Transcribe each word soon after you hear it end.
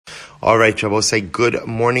All right, Shabbos, say good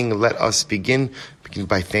morning. Let us begin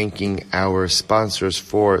by thanking our sponsors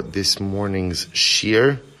for this morning's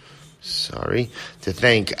shir. To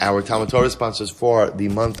thank our Talmud Torah sponsors for the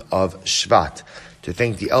month of Shvat. To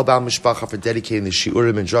thank the Elbaum Mishpacha for dedicating the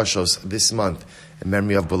Shiurim and Drashos this month in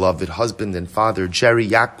memory of beloved husband and father Jerry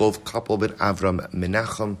Yaakov Koppelman Avram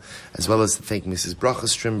Menachem, as well as to thank Mrs. Bracha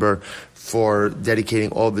Strimber for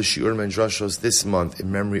dedicating all the Shiurim and Drashos this month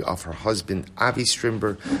in memory of her husband Avi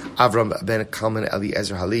Strimber, Avram Ben Kalman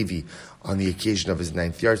Eliezer Halevi, on the occasion of his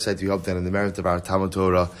 9th yahrzeit. We hope that in the merit of our Talmud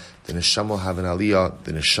Torah, the Neshama will have an aliyah,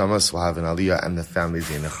 the Neshamas will have an aliyah, and the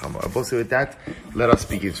families in Nechama. Also with that, let us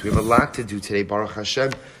begin. So we have a lot to do today, Baruch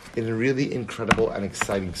Hashem, in a really incredible and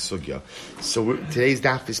exciting sugya. So today's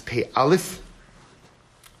daf is Pei Aleph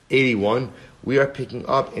 81. We are picking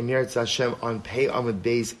up Emir Hashem on Pei Amud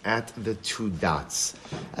Beis at the two dots.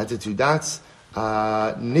 At the two dots,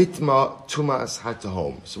 Nitma Tumas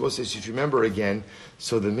Hatahom. So if you remember again,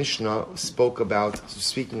 so the Mishnah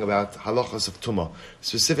speaking about halachas of Tumah,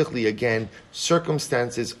 specifically again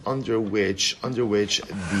circumstances under which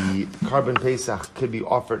the carbon Pesach could be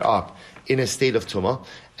offered up in a state of Tumah,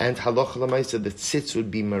 and halacha l'maisa the tzitz would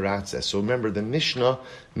be meratzeh. So remember, the Mishnah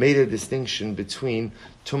made a distinction between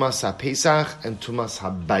Tumas HaPesach and Tumas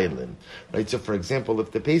HaBailin. Right? So for example, if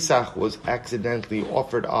the Pesach was accidentally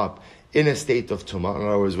offered up in a state of Tumah, in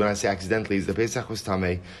other words, when I say accidentally, the Pesach was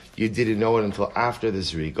Tameh, you didn't know it until after the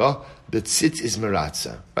Zriga, the tzitz is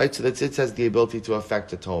meratzeh. Right? So the tzitz has the ability to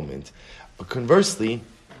affect atonement. But conversely,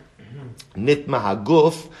 Nitma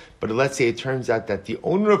Haguf, but let's say it turns out that the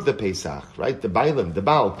owner of the Pesach, right, the Bailim, the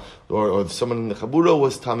Baal, or someone in the Chabura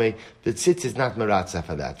was Tameh, the tzitz is not meratzeh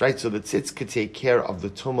for that, right? So the tzitz could take care of the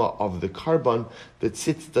tumah of the carbon, the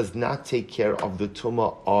tzitz does not take care of the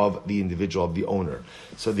tumah of the individual, of the owner.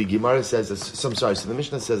 So the Gemara says, so the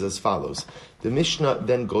Mishnah says as follows. The Mishnah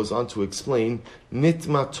then goes on to explain,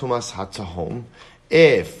 Nitma Tumas Hatahom,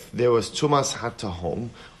 if there was Tumas Hatahom,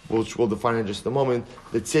 which we'll define in just a moment,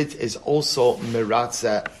 the tzitz is also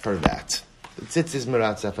meratzeh for that. The tzitz is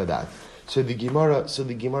meratzeh for that. So the Gemara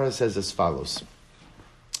says as follows.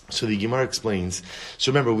 So the Gemara explains.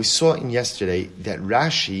 So remember, we saw in yesterday that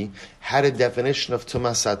Rashi had a definition of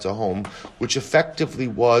tumas hatahom, which effectively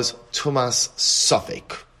was tumas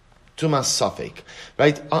safek. Tumas safek,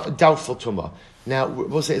 right? Doubtful tumah. Now,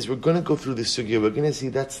 we'll say, as we're going to go through the sugya, we're going to see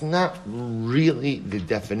that's not really the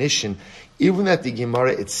definition, even that the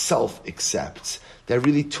Gemara itself accepts. That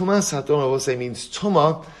really, tumas hatoma, we'll say, means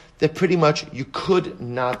tuma that pretty much you could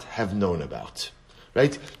not have known about.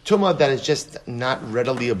 Right? Tuma that is just not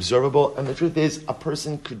readily observable, and the truth is, a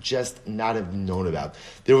person could just not have known about.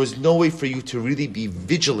 There was no way for you to really be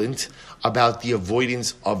vigilant about the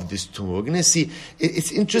avoidance of this tuma. We're going to see,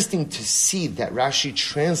 it's interesting to see that Rashi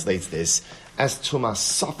translates this as tumas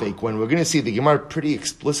safek, when we're going to see the Gemara pretty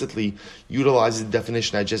explicitly utilizes the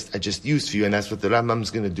definition I just used for you, and that's what the Rambam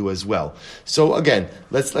is going to do as well. So again,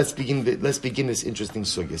 let's begin this interesting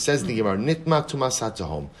sugya. Says the Gemara, Nitma Tumas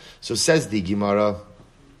Hatahom. So says the Gemara,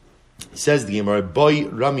 Boy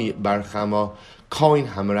Rami Bar Chama Koin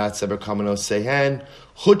Hamarat Seber Kamano Sehen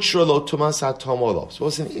Hutra Lo Tumas Hatahom Olo. So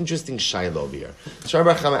it's an interesting shaila over here. So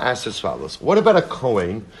Bar Chama asks as follows: what about a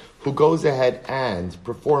Kohen who goes ahead and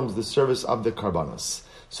performs the service of the karbanos?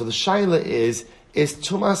 So the shaila is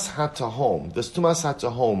Tumas Hatahom, does Tumas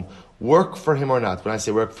Hatahom work for him or not? When I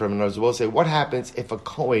say work for him, we'll say, what happens if a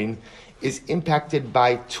Kohen is impacted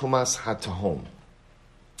by Tumas Hatahom?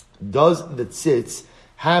 Does the tzitz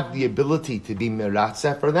have the ability to be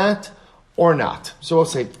meratzeh for that or not? So we'll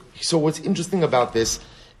say, so what's interesting about this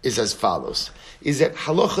is as follows. Is that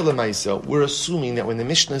halacha l'maisa, we're assuming that when the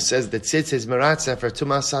Mishnah says that tzitz is meratzeh for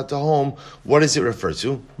tumas hatahom, what does it refer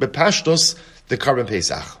to? Bepashtos, the carbon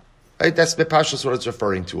pesach. Right? That's bepashtos what it's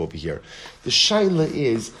referring to over here. The shaila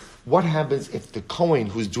is, what happens if the Kohen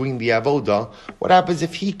who's doing the avoda, what happens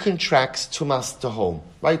if he contracts tumas tahom?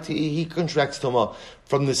 Right? He contracts tumah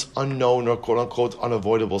from this unknown or quote-unquote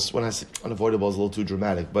unavoidable, when I say unavoidable is a little too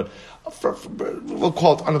dramatic, but we'll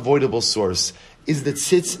call it unavoidable source. Is the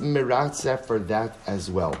tzitz meratzeh for that as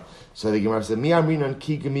well? So the Gemara says, Mi amrinan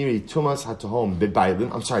ki gemiri tumas hatahom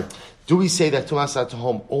b'bailin. I'm sorry. Do we say that tumas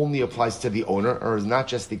hatahom only applies to the owner, or is not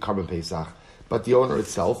just the carbon pesach, but the owner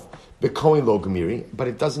itself? B'kohen lo gemiri, but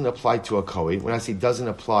it doesn't apply to a kohen. When I say doesn't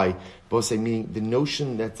apply, both say meaning the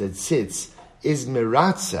notion that the tzitz is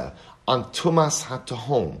meratzeh on tumas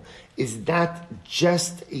hatahom. Is that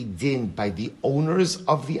just a din by the owners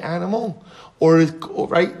of the animal, or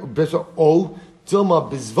right?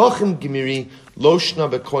 Dilma bizvachim gemiri loshna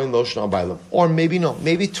bekoin loshna bailam. Or maybe no,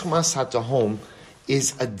 maybe tumas hatahom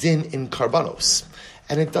is a din in karbanos.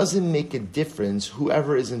 and it doesn't make a difference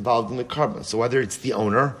whoever is involved in the carbon. So whether it's the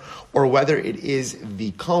owner or whether it is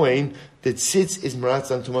the Kohen, that sits is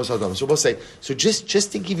Meratza on Tumas Adam. So we'll say, so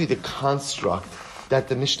just to give you the construct that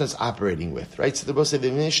the Mishnah is operating with, right? So we'll say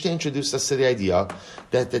the Mishnah introduced us to the idea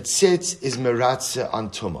that sits is Meratza on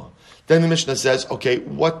Tumah. Then the Mishnah says, okay,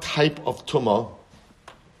 what type of Tumah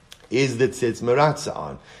is the tzitz meratza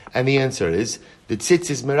on? And the answer is, the tzitz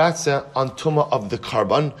is meratza on tumah of the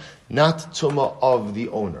carbon, not tumah of the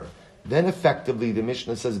owner. Then effectively the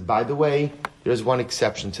Mishnah says, by the way, there's one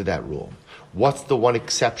exception to that rule. What's the one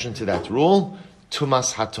exception to that rule?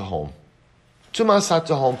 Tumas hatahom. Tumas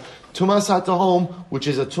hatahom. Tumas hatahom, which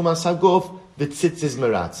is a tumas haguf, the tzitz is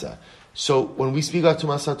meratza. So when we speak about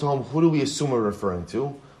tumas hatahom, who do we assume we're referring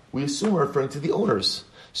to? We assume we're referring to the owners.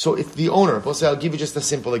 So if the owner, I'll give you just a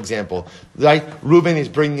simple example, right? Reuben is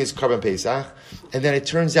bringing his Karban Pesach, and then it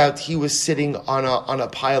turns out he was sitting on a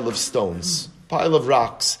pile of stones, pile of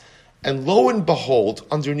rocks, and lo and behold,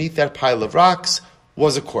 underneath that pile of rocks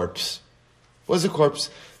was a corpse.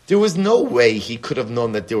 There was no way he could have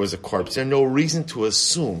known that there was a corpse. There's no reason to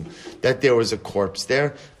assume that there was a corpse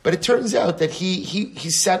there. But it turns out that he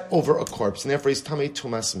sat over a corpse, and therefore he's Tamei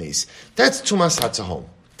Tumas Meis. That's Tumas Hatzahom.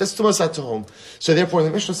 That's Tumas Hatzahom. So therefore, the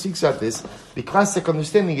Mishnah speaks about this. The classic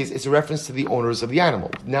understanding is it's a reference to the owners of the animal.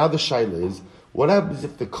 Now the shaila is, what happens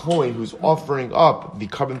if the Kohen who's offering up the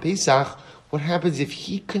Karban Pesach, what happens if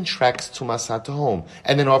he contracts Tumas Hatzahom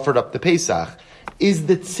and then offered up the Pesach? Is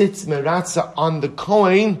the tzitz meratza on the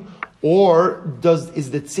Kohen, or is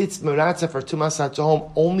the tzitz meratza for Tumas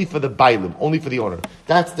Hatzahom only for the bailim, only for the owner?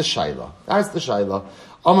 That's the shaila.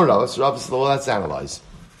 Amar Rav, so Rav says, well, let's analyze.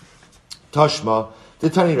 Tashma,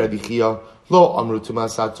 Titani Rabbi Chia, Lo Amru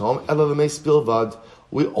Tumas Hatzahom, Ela L'meis Bilvad.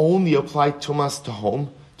 We only apply Tumas Tahom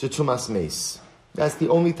to Tumas Meis. That's the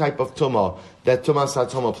only type of Tumah that Tumas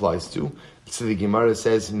Hatzahom applies to. So the Gemara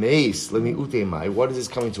says, Meis, lemi'ute mai. What is this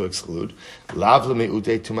coming to exclude? Lav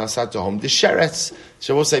lemi'ute Tumas Hatzahom, the sheretz.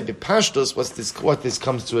 So we'll say, B'pashtos, what this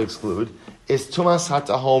comes to exclude is Tumas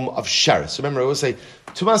Hatzahom of sheretz. Remember, we'll say,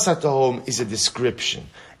 Tumas Hatzahom is a description.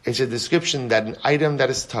 It's a description that an item that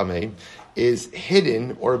is tamei is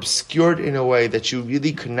hidden or obscured in a way that you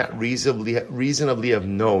really could not reasonably have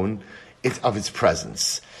known of its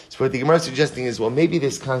presence. So what the Gemara is suggesting is, well, maybe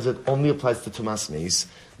this concept only applies to Tumas Meis,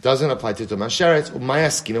 doesn't apply to Tumas Sheretz.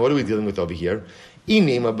 Umayaskina, what are we dealing with over here?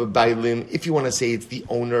 Inema b'bailim, if you want to say it's the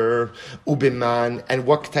owner, ubiman, and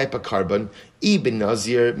what type of carbon? Ibn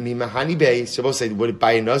Nazir, mimahani bay. So we'll say, would it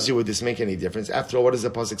by a Nazir, would this make any difference? After all, what does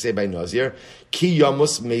the pasuk say by Nazir? Ki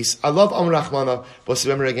yamus meis. I love Amrachmana. But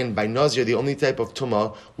remember again, by Nazir, the only type of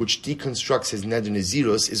tumah which deconstructs his neder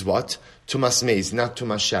nezirus is what? Tumas meis, not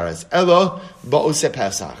Tumas Sheretz. Elo ba'ose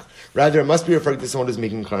Pesach. Rather, it must be referring to someone who's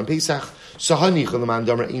making Karban Pesach. So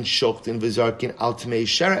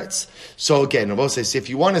again, Rabbi says, if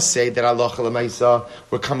you want to say that Allah Lamaisa,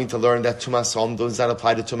 we're coming to learn that Tumas Hom does not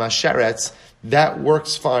apply to Tumas Sheretz, that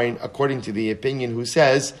works fine according to the opinion who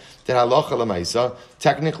says that Allah Lamaisa,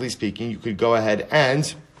 technically speaking, you could go ahead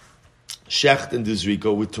and shecht and do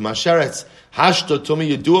zriko with Tumas Sheretz. Hashto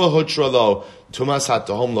tumi yedua hotralo Tumas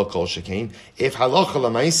hatahom lo kol shekain. If halacha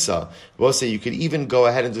lamaisa, we'll say you could even go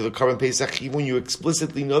ahead and do the Karban Pesach even when you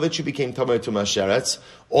explicitly know that you became tamei Tumas Sheretz,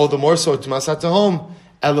 all the more so Tumas hatahom.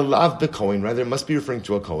 Elalav bekoin, rather it must be referring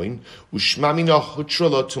to a koin. Ushmamina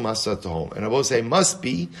hutralo Tumas hatahom. And I will say it must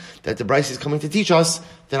be that the Bryce is coming to teach us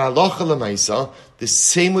that halacha lamaisa, the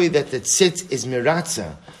same way that the tzitz is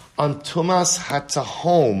miratza on Tumas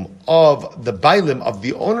Hatahom of the Bailim, of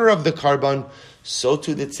the owner of the carbon, so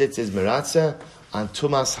too the tzitz is Meratza on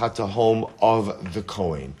Tumas Hatahom of the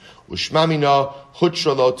Kohen. Ushmamina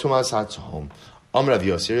Hutralo Tumas Hatahom. Amr Rav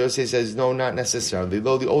Yossi. Yossi says, no, not necessarily.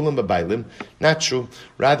 Though the Olam B'Bailim, not true.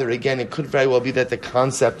 Rather, again, it could very well be that the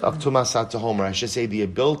concept of Tumas Hatahom, or I should say the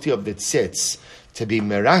ability of the tzitz to be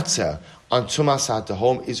Meratza on Tumas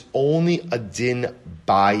Hatahom, is only a din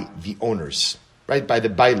by the owners. Right, by the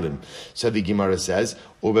Bailim. So the Gemara says,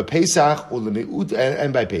 and by Pesach, Tumas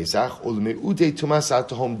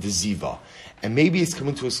Hatahom Deziva. And maybe it's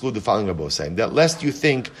coming to exclude the following Rabbi saying that lest you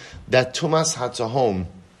think that Tumas Hatahom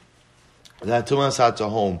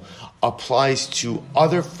applies to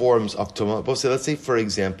other forms of Tumah. So let's say, for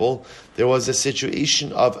example, there was a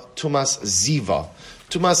situation of Tumas Ziva.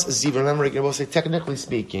 Tumas Ziva, remember, I will say, technically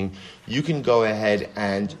speaking, you can go ahead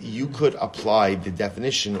and you could apply the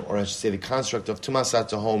definition, or I should say the construct of Tumas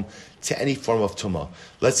Hatahom to any form of Tumah.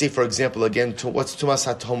 Let's say, for example, again, what's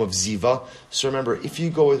Tumas Hatahom of Ziva? So remember, if you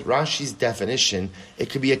go with Rashi's definition, it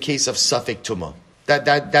could be a case of Safek Tumah.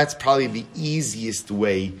 That's probably the easiest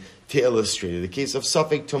way to illustrate it. The case of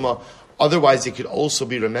Safek Tumah, Otherwise, it could also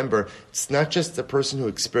be, remember, it's not just the person who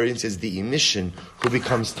experiences the emission who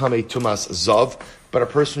becomes Tamei Tumas Zav, but a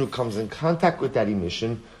person who comes in contact with that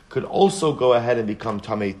emission could also go ahead and become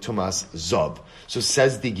Tamei Tumas Zav. So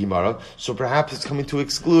says the Gemara, so perhaps it's coming to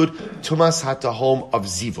exclude Tumas Hatahom of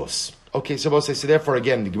Zivos. Okay, so therefore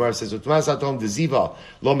again, the Gemara says, Tumas Hatahom de Ziva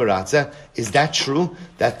lo meratze. Is that true?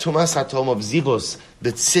 That Tumas Hatahom of Zivos,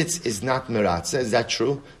 the tzitz, is not meratze? Is that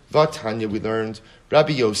true? Vatanya, we learned,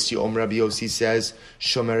 Rabbi Yossi says,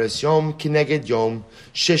 Shomeres Yom kineged Yom,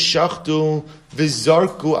 Sheshachtu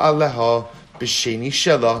v'zarku aleha b'sheni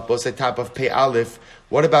shela, both the top of Pei Aleph.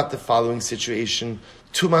 What about the following situation?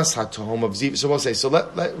 Tumas hatohom of ziv. So we'll say,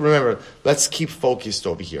 remember, let's keep focused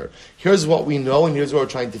over here. Here's what we know, and here's what we're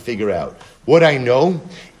trying to figure out. What I know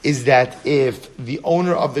is that if the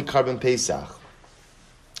owner of the Karban Pesach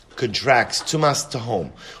contracts Tumas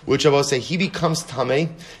Tahom, which I will say he becomes Tameh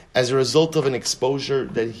as a result of an exposure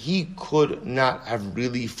that he could not have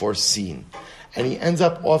really foreseen, and he ends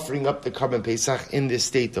up offering up the Karban Pesach in this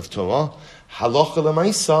state of Tumah, halacha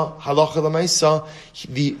l'maisa,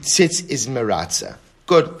 the tzitz is meratza.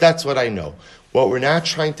 Good, that's what I know. What we're now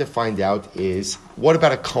trying to find out is, what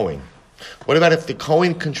about a Kohen? What about if the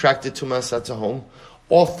Kohen contracted Tumas Hatahom,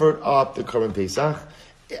 offered up the Karban Pesach,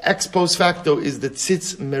 ex post facto is the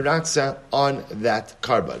tzitz meratza on that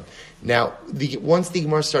karban. Now, once the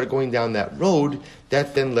Gemara started going down that road,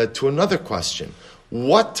 that then led to another question.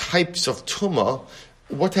 What types of tumah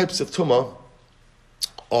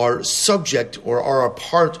are subject or are a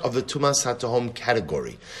part of the Tumas Hatahom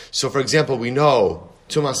category? So, for example, we know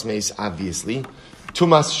Tumas Meis, obviously.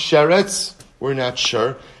 Tumas Sheretz, we're not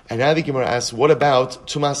sure. And now the Gemara asks, what about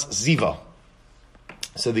Tumas Ziva?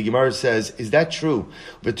 So the Gemara says, is that true?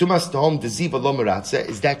 Is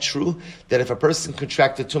that true that if a person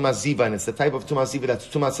contracted Tumas Ziva, and it's the type of Tumas Ziva that's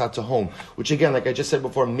Tumas Hatahom, which again, like I just said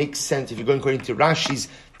before, makes sense if you're going according to Rashi's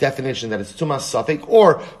definition that it's Tumas Safek,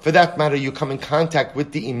 or for that matter, you come in contact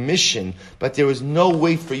with the emission, but there was no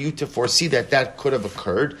way for you to foresee that could have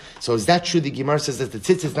occurred. So is that true? The Gemara says that the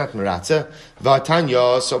tzitz is not meratza.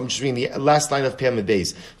 V'atanya, so I'm just reading the last line of Pei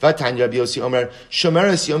Beis. V'atanya, Rabbi Yossi Omer,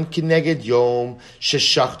 Shomeres Yom kineged Yom,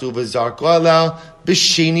 Sheshachtu v'zarku ala,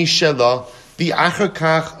 b'sheni shela, v'achar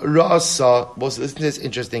kach ra'asa. Well, listen to this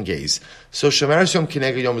interesting gaze. So Shomeres Yom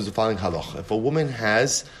kineged Yom is the following halacha. If a woman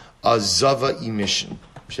has a zava emission,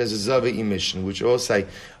 she has a zava emission, which will say,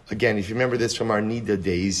 again, if you remember this from our Nida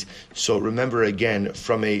days, so remember again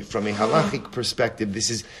from a halachic perspective, this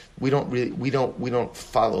is we don't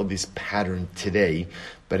follow this pattern today,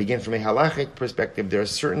 but again from a halachic perspective, there are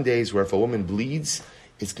certain days where if a woman bleeds,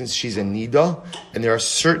 it's because she's a nida, and there are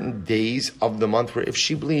certain days of the month where if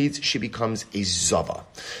she bleeds, she becomes a zava.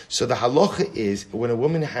 So the halacha is, when a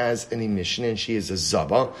woman has an emission and she is a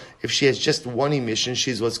zava, if she has just one emission,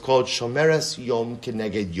 she's what's called shomeres yom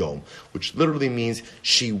keneged yom, which literally means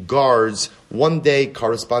she guards one day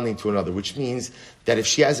corresponding to another, which means that if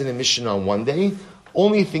she has an emission on one day,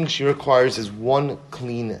 only thing she requires is one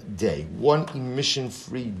clean day, one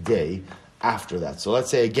emission-free day after that. So let's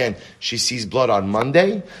say again, she sees blood on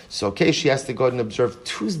Monday, so okay, she has to go ahead and observe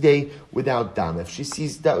Tuesday without dam. If she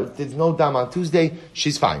sees that there's no dam on Tuesday,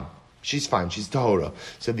 she's fine. She's tahora.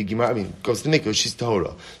 So the Gemara, goes to mikvah, she's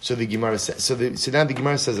tahora. So the Gemara says, so now the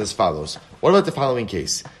Gemara says as follows. What about the following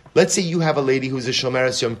case? Let's say you have a lady who's a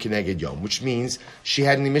shomeres yom kineged yom, which means she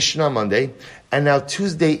had an emission on Monday, and now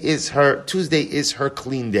Tuesday is her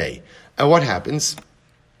clean day. And what happens?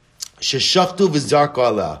 Sheshachtu v'zarku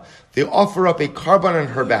ala. They offer up a karban on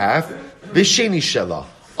her behalf, b'sheni shela,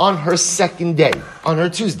 on her second day, on her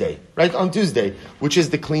Tuesday, right? On Tuesday, which is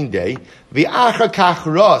the clean day. V'achar kach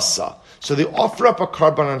ra'asa. So they offer up a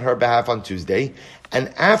karban on her behalf on Tuesday,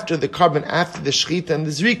 and after the karban, after the shechita and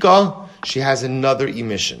the zrika, she has another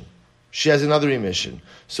emission.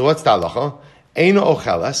 So what's the halacha? Eino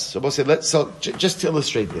ochelas. So we'll say, just to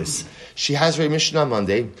illustrate this, she has her emission on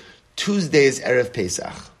Monday. Tuesday is Erev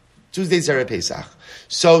Pesach.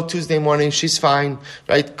 So Tuesday morning, she's fine,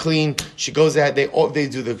 right? Clean. She goes ahead. They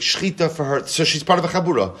do the shechita for her. So she's part of a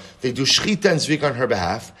chabura. They do shechita and zrika on her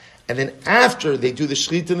behalf. And then after they do the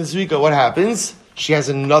shechita and the zrika, what happens? She has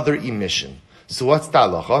another emission. So what's the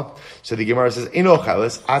halacha? So the Gemara says,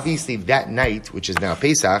 Inochalas, obviously that night, which is now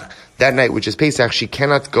Pesach, she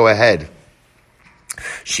cannot go ahead.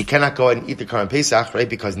 She cannot go ahead and eat the Karban Pesach, right?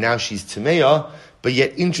 Because now she's Tameya, but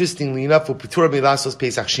yet interestingly enough, for Petura Milasos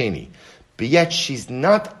Pesach Sheni. But yet she's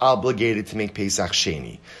not obligated to make Pesach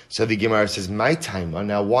Sheni. So the Gemara says, my time.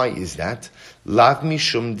 Now why is that? Lav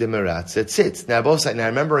mishum demeratz. That's it. Now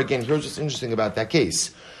remember again, here's what's interesting about that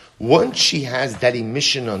case. Once she has that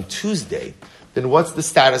emission on Tuesday, then what's the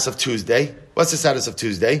status of Tuesday?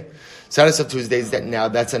 Status of Tuesday is that now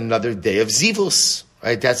that's another day of Zivus.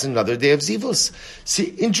 Right? That's another day of Zivus. See,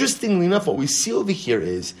 interestingly enough, what we see over here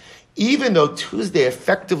is, even though Tuesday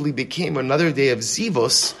effectively became another day of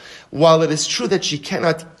Zivus, while it is true that she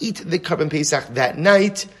cannot eat the Karban Pesach that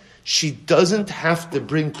night, she doesn't have to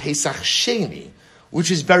bring Pesach Sheni,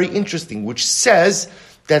 which is very interesting, which says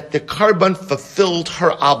that the Karban fulfilled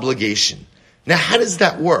her obligation. Now, how does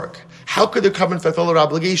that work? How could the Karban fulfill her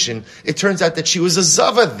obligation? It turns out that she was a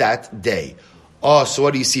Zava that day. Oh, so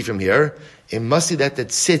what do you see from here? It must be that the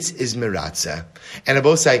tzitz is meratza. And I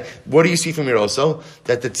both say, what do you see from here also?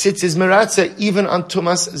 That the tzitz is meratza even on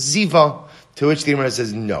Tumas Ziva. To which the Gemara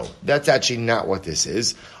says, no, that's actually not what this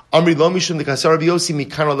is. Amri lo mishum dekasar Rabbi Yossi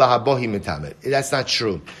mikano lahabohi mitamet. That's not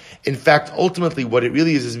true. In fact, ultimately, what it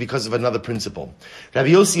really is because of another principle. Rabbi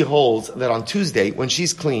Yossi holds that on Tuesday, when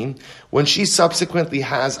she's clean, when she subsequently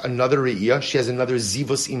has another re'iyah, she has another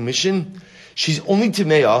zivos emission, she's only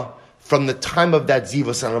timeah from the time of that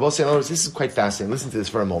zivos. And Rabbi Yossi, in other words, this is quite fascinating. Listen to this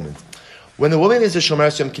for a moment. When the woman is a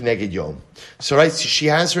shomer yom kineged yom, so right, she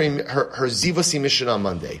has her zivos emission on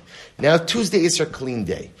Monday. Now Tuesday is her clean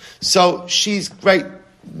day. So she's, right,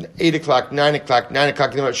 8 o'clock, 9 o'clock, 9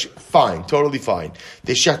 o'clock in the morning, fine, totally fine.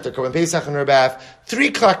 They shech the Karban Pesach in her bath. 3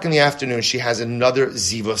 o'clock in the afternoon, she has another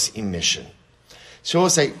zivos emission. So we'll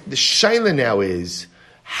say, the shaila now is,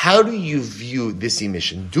 how do you view this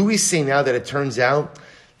emission? Do we say now that it turns out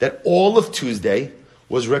that all of Tuesday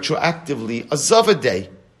was retroactively a Zava day?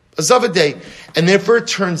 A Zava day. And therefore it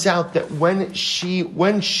turns out that when they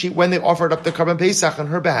offered up the Karban Pesach on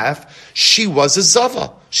her behalf, she was a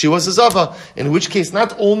Zava. She was a Zava. In which case,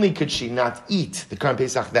 not only could she not eat the Karban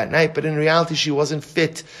Pesach that night, but in reality she wasn't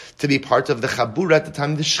fit to be part of the Chabura at the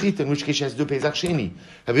time of the Shechita, in which case she has to do Pesach Sheni.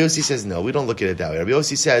 Rabbi Yossi says, no, we don't look at it that way. Rabbi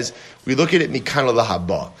Yossi says, we look at it mikano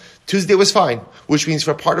lahaba. Tuesday was fine, which means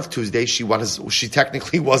for part of Tuesday, she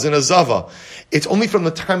technically wasn't a Zava. It's only from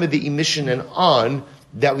the time of the emission and on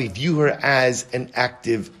that we view her as an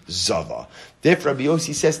active Zava. Therefore, Rabbi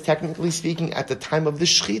Yossi says, technically speaking, at the time of the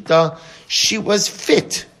Shechita, she was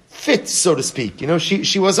fit, so to speak. You know,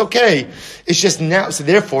 she was okay. It's just now, so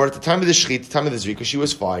therefore, at the time of the Shechita, the time of the Zrika, she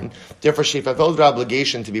was fine. Therefore, she fulfilled her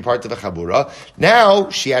obligation to be part of the Chabura.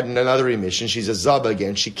 Now, she had another emission. She's a Zaba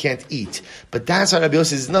again. She can't eat. But that's why Rabbi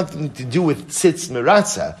Yossi has nothing to do with Tzitz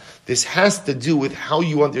Meratza. This has to do with how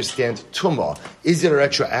you understand Tumah. Is it a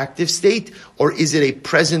retroactive state, or is it a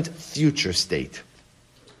present future state?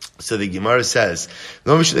 So the Gemara says,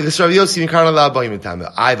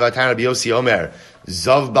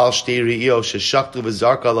 Zav bal shtei re'iyos sheshachtu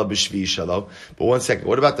v'zarka la b'shvi shalo. But one second,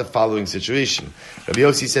 what about the following situation? Rabbi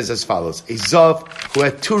Yossi says as follows: a zav who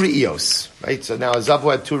had 2 re'iyos, right? So now a zav who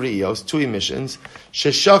had 2 re'iyos, 2 emissions,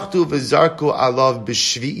 sheshachtu v'zarku alav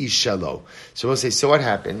b'shvi shalo. So we'll say, so what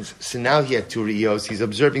happens? So now he had 2 re'iyos, he's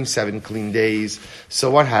observing 7 clean days.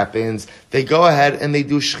 So what happens? They go ahead and they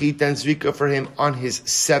do shchita and zrika for him on his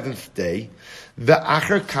 7th day.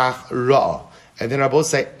 V'acher kach ra'ah. And then Rabbi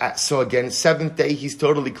say, so again, 7th day, he's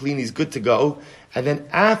totally clean, he's good to go. And then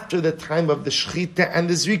after the time of the Shechita and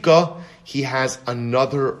the Zrika, he has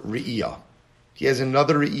another Re'iyah. He has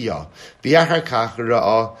another Re'iyah. V'yachar kach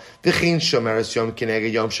ra'ah, v'chein shomeres yom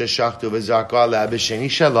kineged yom sheshachtu v'zarka aleh b'sheni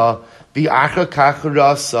shalah, v'yachar kach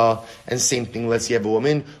ra'asa. And same thing, let's say you have a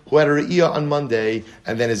woman who had a Re'iyah on Monday,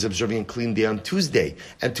 and then is observing a clean day on Tuesday.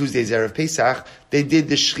 And Tuesday's Erev Pesach, they did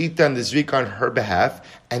the Shechita and the Zrika on her behalf,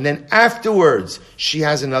 and then afterwards, she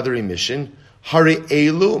has another emission. Hari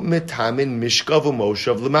elu mitamin mishkav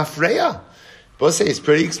umoshav l'mafreya. Both say it's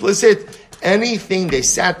pretty explicit. Anything they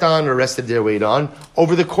sat on or rested their weight on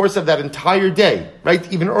over the course of that entire day, right?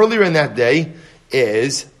 Even earlier in that day,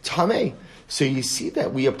 is tameh. So you see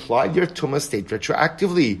that we applied your tumah state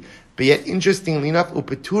retroactively. But yet, interestingly enough,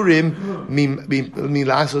 upeturim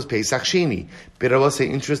milasos pesach sheni. But I will say,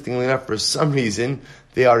 interestingly enough, for some reason,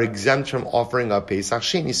 they are exempt from offering up Pesach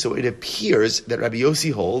Sheni. So it appears that Rabbi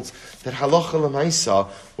Yossi holds that halacha l'maisa,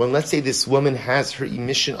 when let's say this woman has her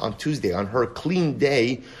emission on Tuesday, on her clean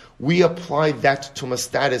day, we apply that tumah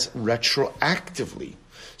status retroactively.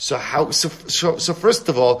 So first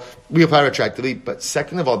of all, we apply retroactively, but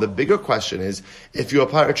second of all, the bigger question is, if you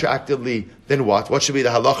apply retroactively, then what? What should be the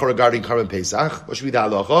halacha regarding Karban Pesach? What should be the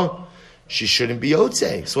halacha? She shouldn't be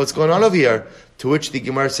Yotzei. So what's going on over here? To which the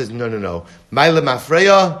Gemara says, no. Ma'ila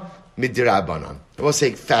mafreya midrabanan. I will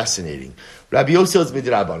say, fascinating. Rabbi Yossi is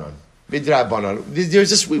midrabanan. There's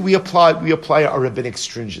just, we apply our rabbinic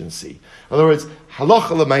stringency. In other words,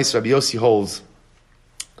 halacha l'mais, Rabbi Yossi holds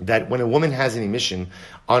that when a woman has an emission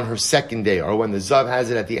on her second day, or when the Zav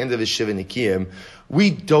has it at the end of the Shiva Nikiyim, we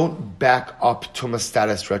don't back up Tumah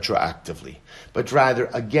status retroactively. But rather,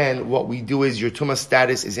 again, what we do is your Tumah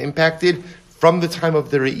status is impacted from the time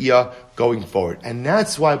of the Re'iyah going forward. And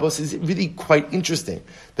that's why, boss, is really quite interesting.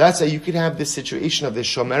 That's why you could have this situation of the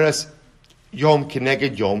Shomeres Yom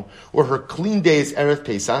Keneged Yom, where her clean day is Erev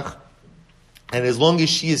Pesach, and as long as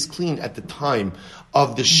she is clean at the time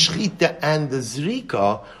of the Shechita and the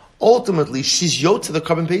Zrika, ultimately she's yot to the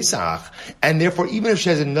Korban Pesach. And therefore, even if she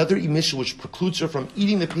has another emission which precludes her from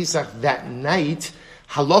eating the Pesach that night,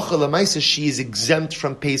 halacha lemaisa, she is exempt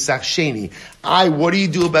from Pesach Sheni. What do you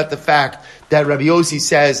do about the fact that Rabbi Yossi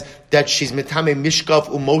says that she's metame mishkav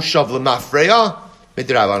umoshav lemafreya?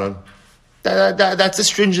 Midrabanan. That's a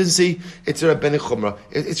stringency. It's a rabbinic chumrah.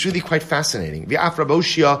 It's really quite fascinating. V'af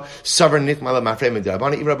Raboshia savar nitma lemafreya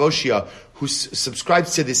midrabanan. Even Raboshia, who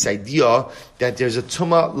subscribes to this idea that there's a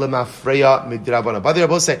tuma lemafreya midrabanan. By the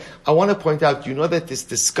way, say, I want to point out, you know that this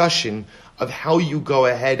discussion of how you go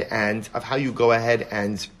ahead and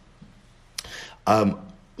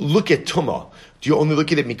look at tumah. Do you only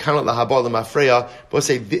look at it mikanot lahabar lemafreya? But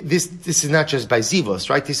say this is not just by zivos,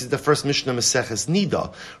 right? This is the first Mishnah Maseches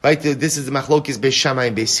Nida, right? This is the machlokes Beis Shammai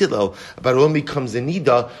and Beis Hillel about when becomes a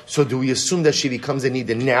nida. So do we assume that she becomes a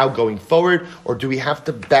nida now going forward, or do we have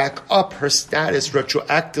to back up her status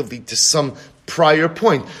retroactively to some prior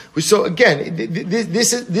point? So again,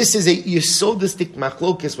 this is a yesodistic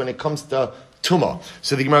machlokes when it comes to Tuma.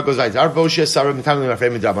 So the Gemara goes like, Raboshia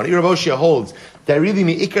holds that really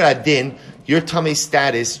mi'ikar adin, your tamei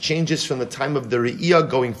status changes from the time of the re'iyah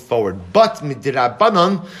going forward. But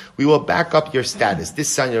midrabanan, we will back up your status. This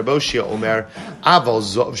sign Raboshia Omer, aval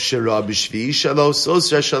zov shira b'shvi shalos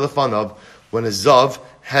osra shalafanav, when a zav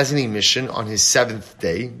has an emission on his seventh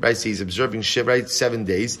day, right? So he's observing Shiva, right? 7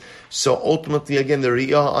 days. So ultimately, again, the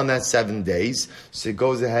Riyah on that 7 days, so it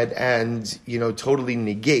goes ahead and, totally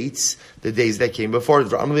negates the days that came before.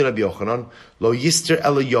 Rabbi Yochanan, lo yister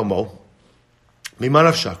ela yomo. Rabbi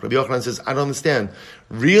Yochanan says, I don't understand.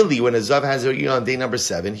 Really, when a Zav has a Riyah on day number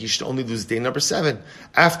 7, he should only lose day number 7.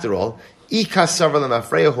 After all, if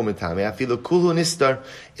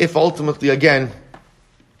ultimately, again,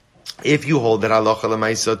 if you hold that halacha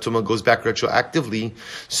lemaisa tuma goes back retroactively,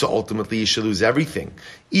 so ultimately you should lose everything.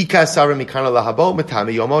 But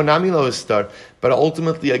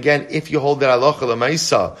ultimately, again, if you hold that halacha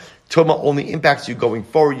lemaisa tuma only impacts you going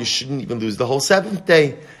forward, you shouldn't even lose the whole 7th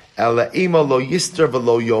day.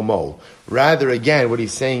 Rather, again, what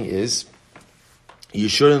he's saying is you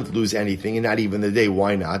shouldn't lose anything, and not even the day.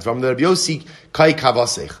 Why not? From the Rabbi Yossi kai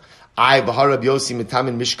kavasech. But how can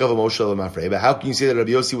you say that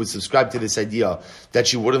Rabbi Yossi would subscribe to this idea that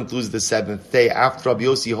she wouldn't lose the 7th day after Rabbi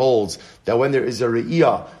Yossi holds that when there is a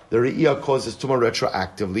re'iyah, the re'iyah causes tumah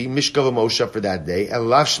retroactively, mishkav Moshe for that day, and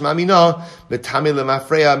lav shmamina, metame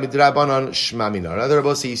lemafreya midrabanan shmamina. Another Rabbi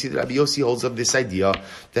Yossi, you see that Rabbi Yossi holds of this idea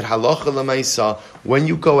that halacha lemaisa, when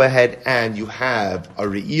you go ahead and you have a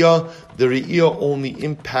re'iyah, the re'iyah only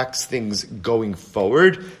impacts things going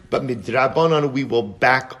forward, but midrabanan, we will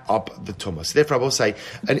back up the tumah. So therefore, I will say,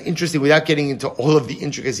 an interesting, without getting into all of the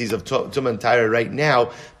intricacies of tumah and Torah right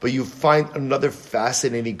now, but you find another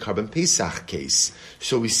fascinating Korban Pesach case.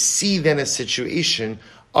 So we see then a situation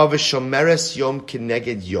of a Shomeres Yom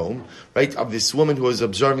Keneged Yom, right, of this woman who was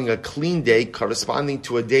observing a clean day corresponding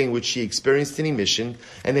to a day in which she experienced an emission,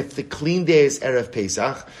 and if the clean day is Erev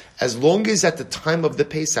Pesach, as long as at the time of the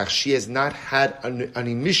Pesach she has not had an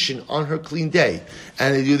emission on her clean day,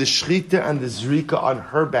 and they do the Shrita and the Zrika on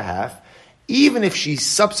her behalf, even if she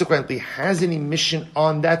subsequently has an emission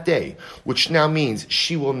on that day, which now means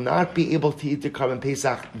she will not be able to eat the Korban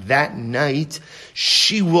Pesach that night,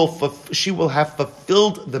 she will have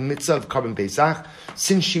fulfilled the mitzvah of Korban Pesach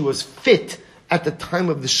since she was fit at the time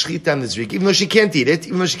of the Shechita and the Zrika, even though she can't eat it,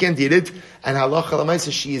 and halacha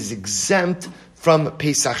l'maisa, she is exempt from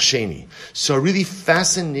Pesach Sheni. So a really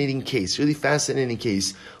fascinating case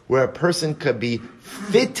where a person could be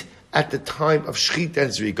fit at the time of Shechita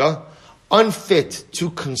and Zrika, unfit to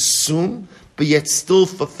consume, but yet still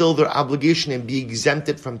fulfill their obligation and be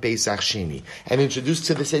exempted from Pesach Sheni. And introduced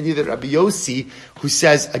to this idea that Rabbi Yossi, who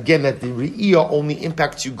says, again, that the Re'iyah only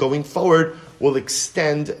impacts you going forward, will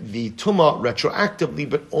extend the Tumah retroactively,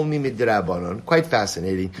 but only midrabanan. Quite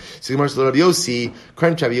fascinating. So Rabbi Yossi,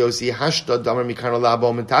 current Rabbi Yossi, Hashtag Damar Mikano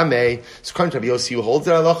Labo Mentame, so current Rabbi Yossi, who holds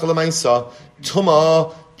that halacha l'maisa,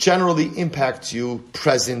 Tumah generally impacts you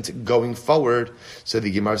present going forward. So the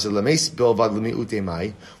Gemara says, when the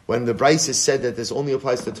Brisa said that this only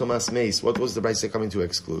applies to Tumas Meis, what was the Brisa coming to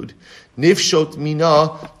exclude? Nifshot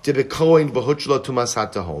mina tebekoin b'huchla Tumas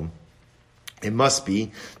hatahom. It must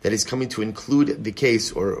be that he's coming to include the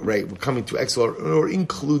case, or coming to exclude or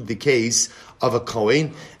include the case of a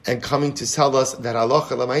Kohen, and coming to tell us that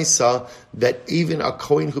halacha l'maisa, that even a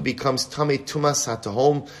Kohen who becomes tamei tumas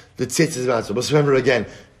hatahom, the tzitz is not. So let's remember again,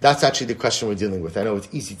 that's actually the question we're dealing with. I know it's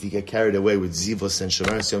easy to get carried away with zivos and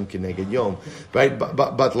shomer yom kineged yom, right?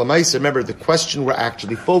 But l'maisa, remember the question we're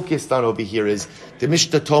actually focused on over here is the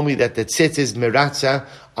Mishnah told me that the tzitz is meratza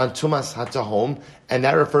on tumas hatahom, and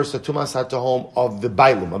that refers to tumas hatahom of the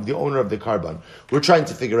bailum, of the owner of the karban. We're trying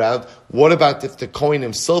to figure out what about if the Kohen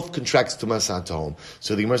himself contracts tumas hatahom.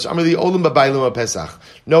 So the Gemara says, "Amar li olim b'bailum pesach."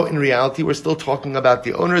 No, in reality, we're still talking about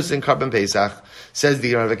the owners in karban pesach. Says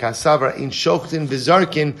the Gemara, "V'kasavra in shochtin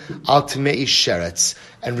v'zarkin al tmei sheretz."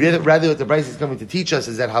 And rather, what the Brayso is coming to teach us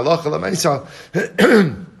is that halacha l'maisa,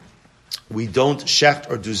 we don't shecht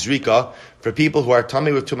or do zrika for people who are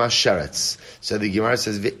tamei with tumas sheretz. So the Gemara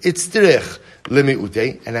says, "V'itzterich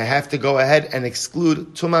limiute," and I have to go ahead and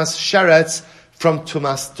exclude tumas sheretz from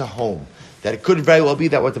tumas tahom. That it could very well be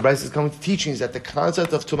that what the Brayso is coming to teaching is that the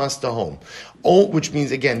concept of tumas tahom, which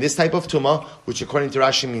means again this type of tuma, which according to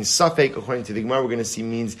Rashi means safek, according to the Gemara we're going to see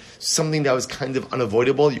means something that was kind of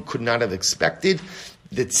unavoidable, you could not have expected.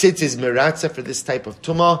 The tzitz is meratza for this type of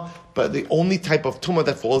tuma, but the only type of tuma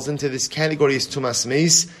that falls into this category is tumas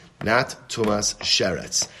meis, not tumas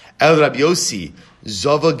sheretz. El Rabbi Yossi,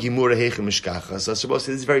 Zava Gimura Heichem Mishkacha. So this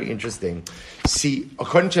is very interesting. See,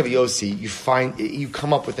 according to Rabbi Yossi, you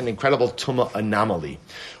come up with an incredible tuma anomaly,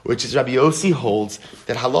 which is Rabbi Yossi holds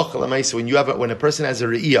that halacha l'maisa, when a person has a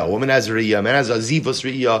re'iyah, a woman has a re'iyah, a man has a zivos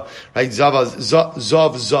re'iyah, right? Zava.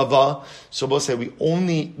 So both say that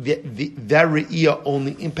re'iyah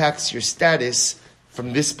only impacts your status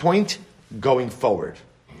from this point going forward.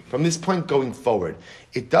 From this point going forward,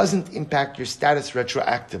 it doesn't impact your status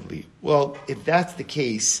retroactively. Well, if that's the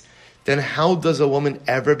case, then how does a woman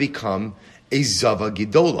ever become a Zava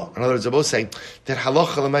Gidola? In other words, they're both saying that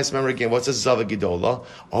halacha l'maisa, remember again, what's a Zava Gidola?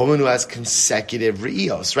 A woman who has consecutive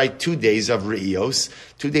re'iyos, right? 2 days of re'iyos,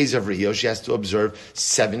 she has to observe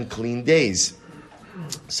 7 clean days.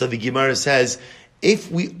 So the Gemara says,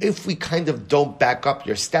 if we kind of don't back up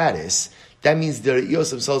your status, that means the re'iyos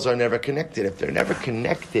themselves are never connected. If they're never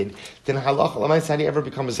connected, then halacha l'maisa, how do you ever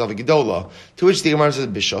become a Zava Gedola? To which the Gemara says,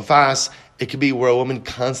 b'shofas, it could be where a woman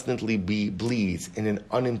constantly bleeds in an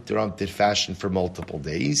uninterrupted fashion for multiple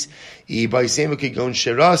days.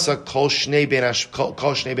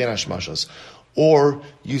 Or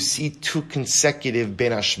you see 2 consecutive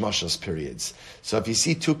ben hashmashos periods. So if you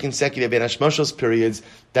see 2 consecutive ben hashmashos periods,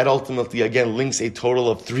 that ultimately again links a total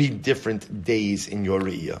of 3 different days in your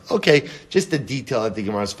re'iyah. Okay, just the detail that the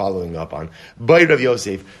Gemara is following up on. By Rav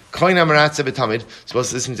Yosef, Kohen amaratza b'tamid.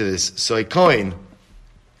 Supposed to listen to this. So a Kohen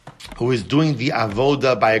who is doing the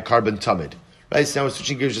avoda by a karban tamid. Right, so now we're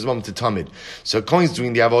switching gears just a moment to tamid. So a Kohen is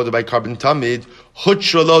doing the avoda by karban tamid.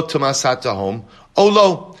 Hutralo tumas hatahom.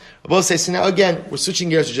 Olo. We'll say, so now again, we're switching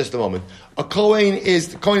gears for just a moment. The Kohen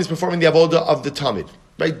is performing the avoda of the tamid,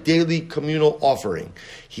 right? Daily communal offering.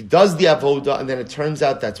 He does the avoda, and then it turns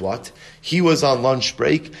out that's what? He was on lunch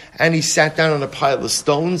break, and he sat down on a pile of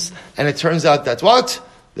stones, and it turns out that's what?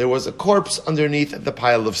 There was a corpse underneath the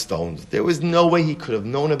pile of stones. There was no way he could have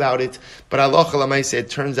known about it, but halacha l'maisa,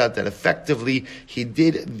 it turns out that effectively he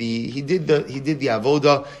did the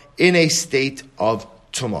avoda in a state of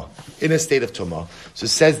Tuma. In a state of Tuma. So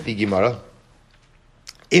says the Gemara,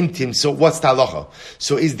 Imtim, so what's the halacha?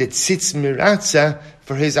 So is the tzitz miratza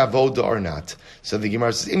for his avoda or not? So the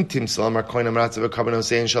Gemara says, Imtim, salamar koin amaratza v'karban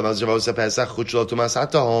hosein shalaz javosa pesach chutzlo tumas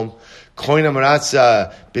hatahom koin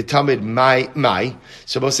amaratza b'tamid mai.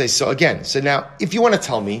 So both say, so again, so now, if you want to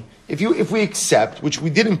tell me, if we accept, which we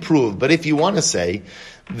didn't prove, but if you want to say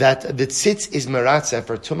that the tzitz is miratza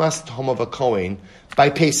for tumas tahom of a koin by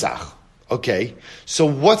Pesach, okay, so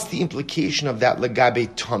what's the implication of that legabe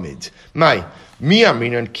tamid? Mi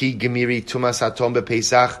aminan ki gemiri tumas hatom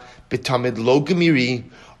bePesach betamid lo gemiri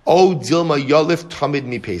o dilma yolif tamid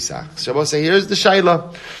mi Pesach. So we'll say here's the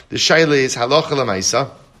shaila. The shaila is halacha l'maisa.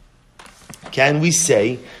 Can we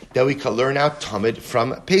say that we can learn out tamid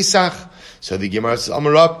from Pesach? So the Gemara says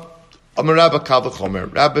Amarab kal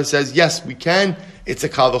v'chomer. Rabbi says yes, we can. It's a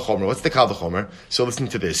kal v'chomer. What's the kal v'chomer? So listen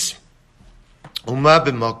to this. Uma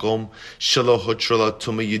b'makom shelo hutrala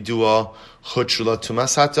tuma yidua hutrala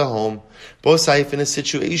tumas hatahom. Both saif in a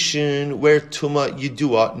situation where tuma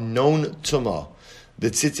yidua, known tuma, the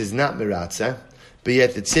tzitz is not miratza, but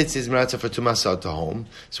yet the tzitz is miratza for tumas hatahom.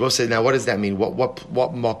 So we'll say now, what does that mean? What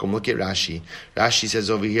makom? Look at Rashi. Rashi says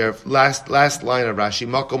over here, last line of Rashi,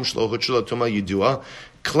 makom shelo hutrala tuma yidua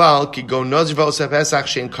klal ki go nazir v'osef pesach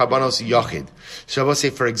shein karbanos yachid. So I will say,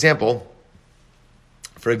 for example,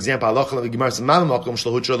 For example, we'll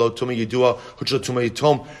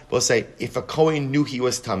say, if a Kohen knew he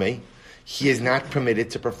was Tameh, he is not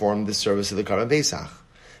permitted to perform the service of the Karban Pesach.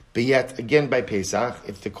 But yet, again by Pesach,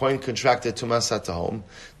 if the Kohen contracted Tumas Hatahom,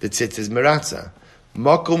 the tzitz is Meratza.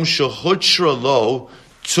 Makom shehutra lo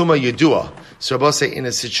Tuma Yedua. So Rabbi say, in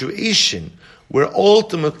a situation where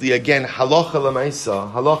ultimately, again, halacha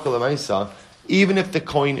l'maisa, even if the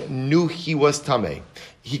Kohen knew he was Tameh,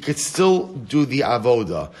 he could still do the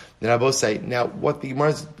avoda. Then Rabbi say, now what the Gemara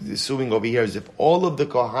is assuming over here is if all of the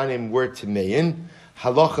Kohanim were Tamein,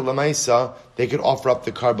 halacha l'maisa, they could offer up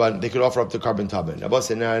the carbon. They could offer up the carbon tabin. Rabbi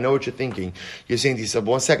say, now I know what you're thinking. You're saying to yourself,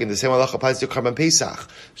 1 second, the same halacha applies to carbon Pesach.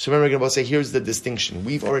 So remember, Rabbi say, here's the distinction.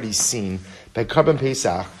 We've already seen by carbon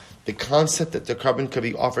Pesach, the concept that the carbon could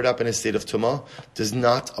be offered up in a state of tumah does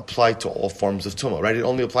not apply to all forms of tumah, right? It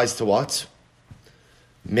only applies to what?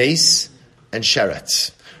 Mace and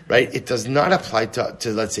sheretz, right? It does not apply to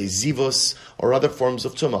let's say, zivos or other forms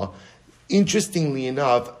of tumah. Interestingly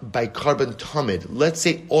enough, by carbon tamid, let's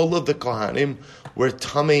say all of the kohanim were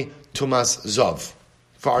tameh tumas zov,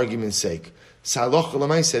 for argument's sake. Saloch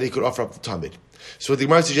l'maaseh, they could offer up the tamid. So what the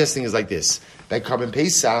Gemara is suggesting is like this: by carbon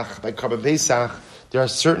pesach, there are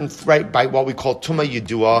certain, right, by what we call Tuma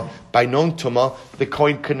Yedua, by known Tuma, the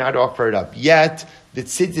Kohen could not offer it up. Yet, the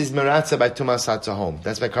tzitz is Meratza by Tuma Satzahom.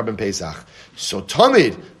 That's by Carbon Pesach. So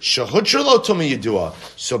Tamid, Shehutrelo Tuma Yedua.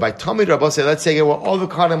 So by Tamid, Rabbi say, let's say, well, all the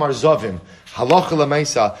Kohanim are Zovim, Halacha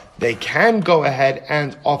L'maisa, they can go ahead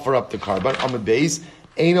and offer up the carbon. Amud Beis,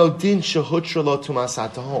 Eino Din Shehutrelo Tuma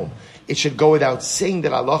Satzahom. It should go without saying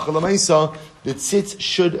that Halacha L'maisa, the tzitz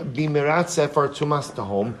should be Meratza for Tumas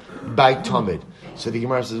Tahom by Tamid. So the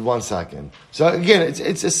Gemara says, 1 second. So again,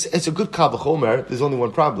 it's a good Kal V'chomer. There's only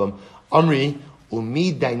one problem. Amri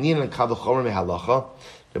umi dainin and Kal V'chomer mehalacha.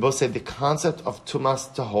 They both say the concept of tumas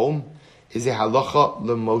tahom is a halacha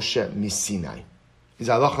l'Moshe misinai.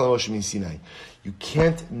 You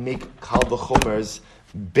can't make Kal V'chomers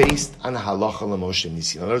based on halacha l'Moshe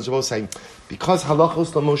misinai. In other words, they're both saying because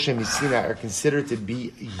halachos l'Moshe misinai are considered to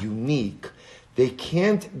be unique, they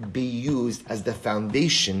can't be used as the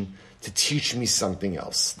foundation to teach me something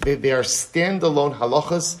else. They are standalone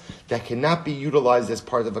halachas that cannot be utilized as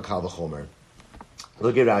part of a Kal V'chomer.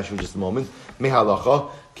 Look at Rashi for just a moment. Me halacha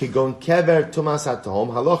kigon kever tumas hatahom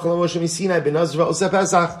halacha l'Moshe misinai benazra oseh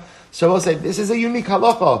Pesach. So I will say this is a unique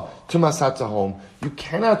halacha tumas hatahom. You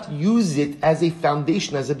cannot use it as a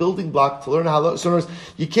foundation, as a building block to learn halacha. So in other words,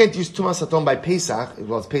 you can't use tumas hatahom by Pesach,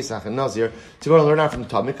 well it's Pesach and Nazir, to go and learn out from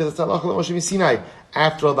Talmud because it's halacha l'Moshe misinai.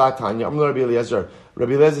 After all that, Tanya, I'm going to Rabbi Eliezer.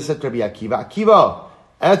 Rabbi Eliezer said to Rabbi Akiva,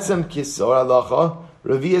 etzem kisor halacha,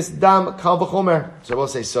 revius dam Kal V'chomer. So we'll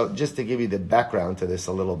say, so just to give you the background to this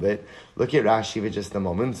a little bit, look at Rashi for just a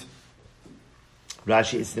moment.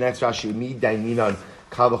 Rashi, it's the next Rashi, mi daininan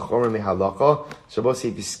Kal V'chomer mehalacha. So we'll say,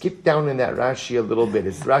 if you skip down in that Rashi a little bit,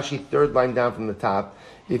 it's Rashi third line down from the top.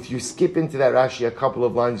 If you skip into that Rashi a couple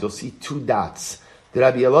of lines, you'll see 2 dots. The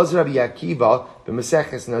Rabbi Elazar Rabbi Akiva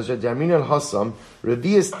b'Meseches Nazir Darmin al Hasam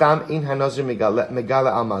Revius Dam Ein HaNazir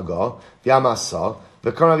Megala Amaga V'Amasa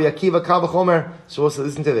V'Kar Rabbi Akiva Kal V'chomer. So also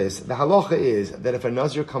listen to this. The halacha is that if a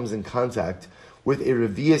Nazir comes in contact with a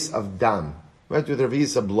revius of dam, right, with a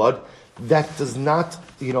revius of blood, that does not,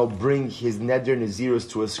 bring his neder nazirus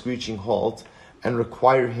to a screeching halt and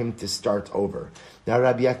require him to start over. Now,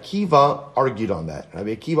 Rabbi Akiva argued on that.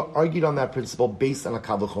 Rabbi Akiva argued on that principle based on a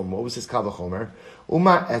Kal V'chomer. What was his Kal V'chomer?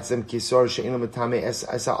 Uma etzem kisor she'inu metame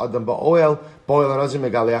esa adam ba'oel anazir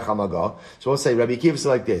megaleach hamaga. So we'll say, Rabbi Akiva says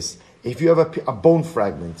like this. If you have a bone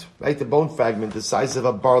fragment, right? The bone fragment the size of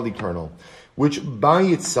a barley kernel, which by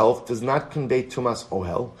itself does not convey tumas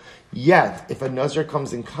ohel, yet if a nazir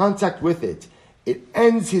comes in contact with it, it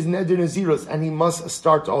ends his neder nazirus and he must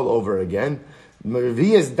start all over again. So certainly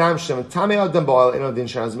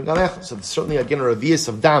again a revius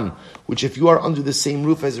of dam, which if you are under the same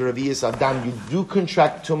roof as a revius of dam, you do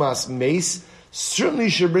contract tumas mace, certainly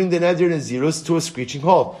should bring the neder nazirus to a screeching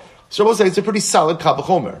halt. So we'll say it's a pretty solid Kal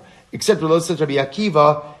V'chomer, except Rabbi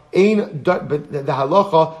Akiva, but the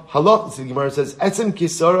halacha, the Gemara says, etzem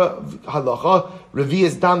kisara halacha,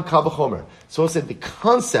 revius dam Kal V'chomer. So we'll say the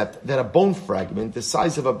concept that a bone fragment the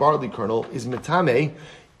size of a barley kernel is metame,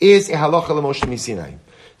 is a halacha l'Moshe misinai.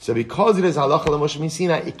 So because it is halacha l'Moshe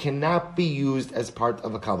misinai, it cannot be used as part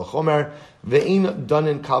of a Kal V'chomer. Ve'in done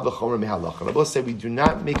in Kal V'chomer mehalacha. Rabbi say we do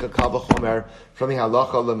not make a Kal V'chomer from a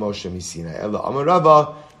halacha l'Moshe misinai. Ela Amar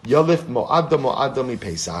Rava yalif mo'ada mi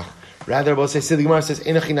Pesach. Rather, Rabbi say the Gemara says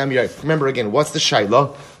enochinam yarif. Remember again, what's the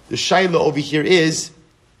shaila? The shaila over here is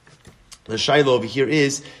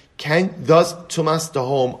Does Tumas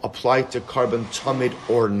Tahom apply to carbon tamid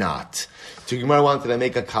or not? So Gemara wanted to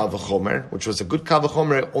make a kal v'chomer, which was a good kal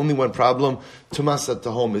v'chomer. Only one problem: Tumas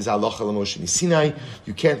Tahom is halacha l'Moshe Sinai.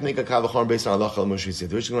 You can't make a kal v'chomer based on halacha l'Moshe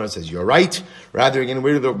Sinai. The Rishon Gemara says you're right. Rather, again,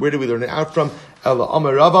 where do we learn it out from? Ela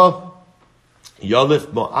Amar Rava.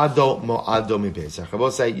 Yalif mo'ado mi Pesach. Rabbi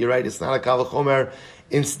say you're right. It's not a kal v'chomer.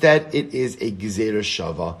 Instead, it is a gezerah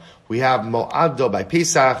shava. We have mo'ado by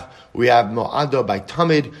Pesach. We have mo'ado by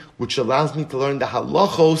Tamid, which allows me to learn the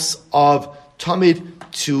halachos of Tamid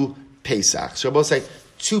to Pesach. So we'll say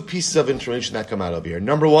two pieces of information that come out of here.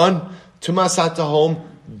 Number one, Tumas HaTahom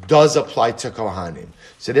does apply to Kohanim.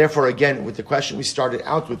 So therefore, again, with the question we started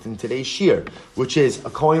out with in today's shir, which is a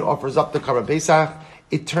Kohen offers up the Karban Pesach.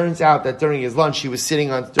 It turns out that during his lunch break, he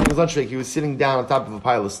was sitting down on top of a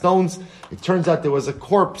pile of stones. It turns out there was a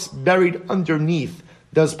corpse buried underneath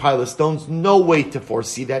those pile of stones. No way to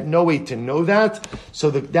foresee that, no way to know that. So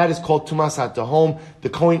that is called Tumas HaTahom. The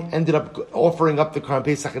Kohen ended up offering up the Karban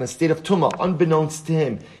Pesach in a state of Tumah, unbeknownst to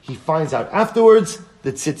him. He finds out afterwards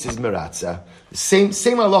that tzitz is meratzah. The same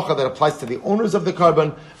halacha that applies to the owners of the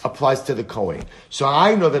carbon applies to the Kohen. So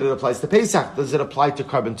I know that it applies to Pesach. Does it apply to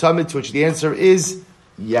carbon tamid? To which the answer is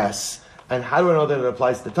yes. And how do I know that it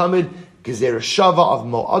applies to tamid? Gezerah shava of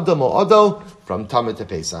mo'ado from tamid to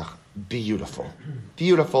Pesach. Beautiful.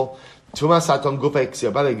 Tumas HaTahom gufa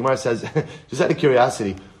iksiyah. By the way, Gemara says, just out of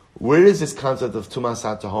curiosity, where does this concept of Tumas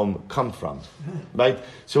HaTahom come from? Right?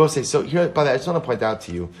 So we'll say, so here, by the way, I just want to point out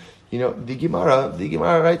to you, the Gemara,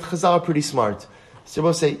 right? Chazal are pretty smart. So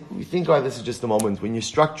we'll say, we think about this is just a moment. When you're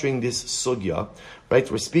structuring this sugya, right?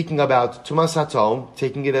 We're speaking about Tumas HaTahom,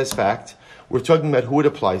 taking it as fact. We're talking about who it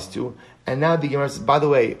applies to. And now the Gemara says, by the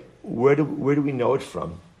way, where do we know it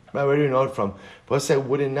from? Right, where do you know it from? But I say,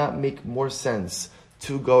 would it not make more sense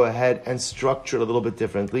to go ahead and structure it a little bit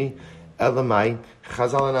differently? Elamai,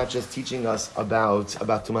 Chazal are not just teaching us about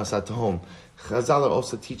Tumas HaTahom. Chazal are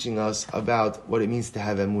also teaching us about what it means to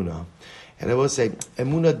have emunah. And I will say,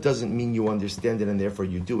 emunah doesn't mean you understand it and therefore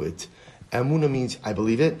you do it. Emunah means I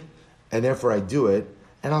believe it, and therefore I do it,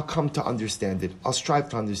 and I'll come to understand it. I'll strive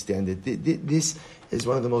to understand it. This is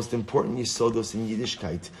one of the most important yisodos in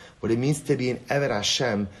Yiddishkeit. What it means to be an Eved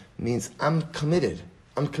Hashem means I'm committed.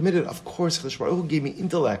 Of course, Chalish Baruch Hu gave me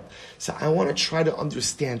intellect. So I want to try to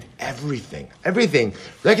understand everything.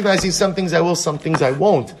 Recognizing some things I will, some things I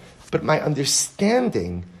won't. But my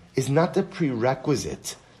understanding is not the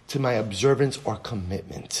prerequisite to my observance or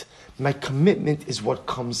commitment. My commitment is what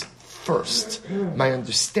comes first. My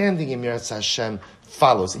understanding in Mirat Hashem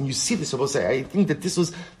follows. And you see this, I think that this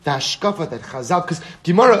was the hashkafa that Chazal, because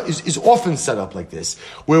Gemara is often set up like this,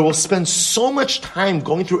 where we'll spend so much time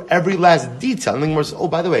going through every last detail. And then Gemara says, oh,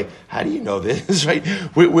 by the way, how do you know this, right?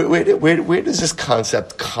 Where does this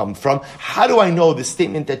concept come from? How do I know the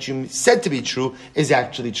statement that you said to be true is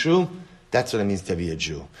actually true? That's what it means to be a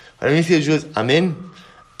Jew. What it means to be a Jew is, I'm in,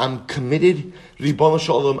 I'm committed, Ribono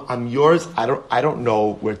Shalom, I'm yours. I don't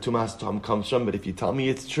know where Tumas Tahom comes from, but if you tell me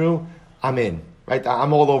it's true, I'm in. Right,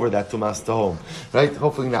 I'm all over that Tumas Tahom. Right,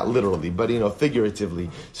 hopefully not literally, but figuratively.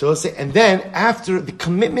 So let's say, and then after the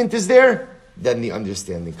commitment is there, then the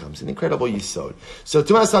understanding comes. An incredible yisod. So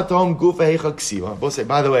Tumas HaTahom gufa heicha ksiva. Both say,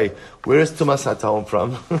 by the way, where is Tumas HaTahom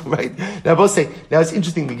from? Right now, both say. Now it's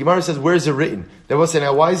interesting. The Gemara says, where is it written? They both say,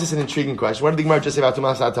 now why is this an intriguing question? What did the Gemara just say about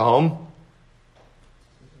Tumas HaTahom?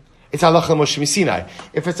 It's halacha Moshe Sinai.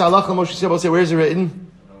 If it's halacha Moshe Sinai, both say, where is it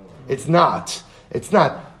written? It's not. It's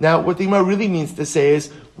not. Now, what the Gemara really means to say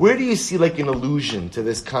is, where do you see like an allusion to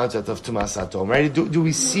this concept of Tumas HaTahom? Right? Do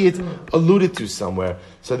we see it alluded to somewhere?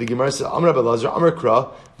 So the Gemara says, Amar Rabbi Elazar, Amar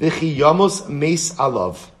Kra, V'chi Yamos Meis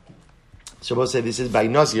Alav. So we'll say this is by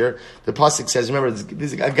Nazir. The pasuk says, remember,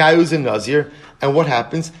 there's a guy who's a Nazir, and what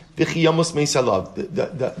happens? V'chi Yamos Meis Alav.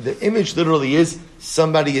 The image literally is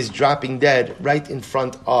somebody is dropping dead right in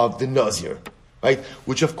front of the Nazir, right?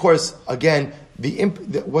 Which, of course, again,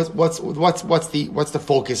 what's the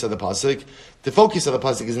focus of the pasuk? The focus of the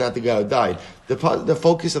pasuk is not the guy who died. The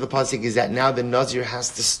focus of the pasuk is that now the Nazir has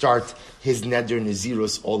to start his neder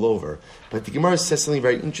nazirus all over. But the Gemara says something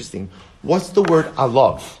very interesting. What's the word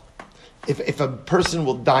alav? If a person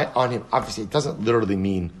will die on him, obviously it doesn't literally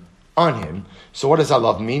mean on him. So what does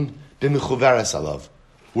alav mean? B'mechuveres alav,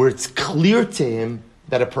 where it's clear to him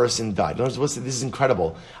that a person died. In other words, this is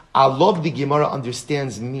incredible. Alav, the Gemara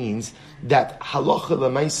understands, means that halacha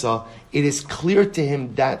l'maisa, it is clear to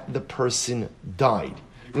him that the person died.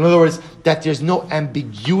 In other words, that there's no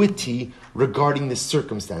ambiguity regarding the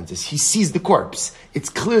circumstances. He sees the corpse. It's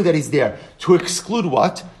clear that he's there. To exclude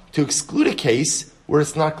what? To exclude a case where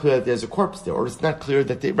it's not clear that there's a corpse there, or it's not clear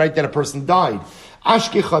that that a person died.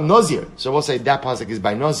 Ashkecha Nazir. So we'll say that pasuk is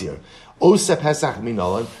by Nazir. Osa Pesach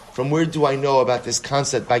Minolan. From where do I know about this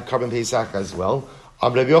concept by Karban Pesach as well?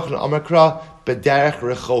 Am Rabbi Yochanan Amakra B'derech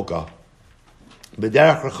Rechoka.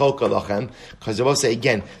 B'derech Rechoka Lachem. Because I will say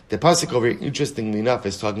again, the pasuk over here, interestingly enough,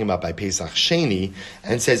 is talking about by Pesach Sheni,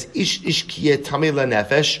 and says Ish Kiyeh Tamei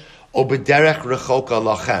LaNefesh or B'derech Rechoka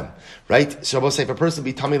Lachem. Right? So I will say if a person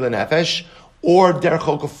be Tamei LaNefesh or Derech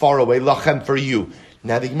Rechoka far away, Lachem for you.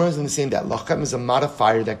 Now the Gemara is going to say that lachem is a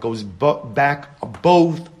modifier that goes back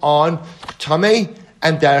both on tamei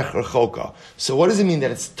and derech rechoka. So what does it mean that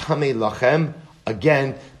it's tamei lachem?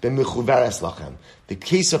 Again, b'mechuveres lachem. The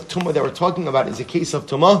case of tumah that we're talking about is a case of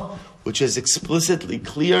tumah which is explicitly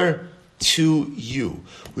clear to you,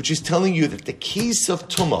 which is telling you that the case of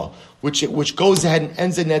tumah, which goes ahead and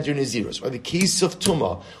ends in neder naziros, or the case of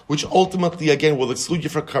tumah, which ultimately again will exclude you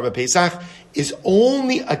from Karban Pesach, is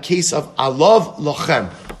only a case of alav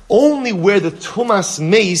lochem, only where the tumas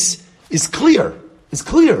meis is clear. It's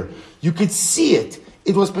clear. You could see it.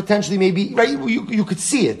 It was potentially maybe right. You could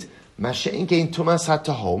see it. Mashein kein tumas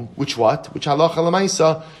hatahom, which halacha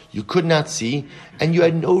lemaisa you could not see, and you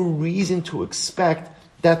had no reason to expect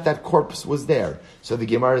that corpse was there. So the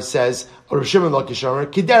Gemara says, Rav Shimon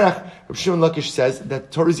Lakish says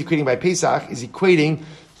that Torah is equating by Pesach is equating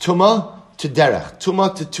Tumah to Derech.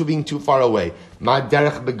 Tumah to being too far away. Ma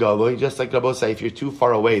Derech Begaloy, just like Rabbi say, if you're too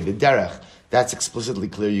far away, the Derech, that's explicitly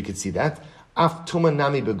clear, you can see that. Af Tumah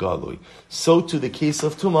Nami Begaloy. So to the case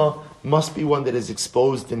of Tumah must be one that is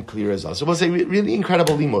exposed and clear as well. So we'll say, really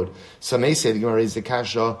incredible limud. So may say, the Gemara is the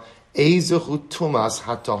Kasha, Eizuchu Tumas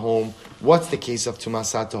Hatahom. What's the case of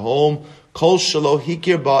Tumas Hatahom? Kol Shalo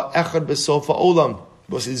Hikir Ba Echad Besofa Olam.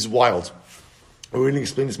 This is wild. We're going to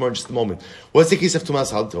explain this more in just a moment. What's the case of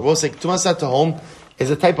Tumas Hatahom? We'll say Tumas Hatahom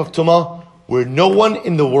is a type of Tumah where no one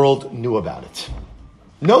in the world knew about it.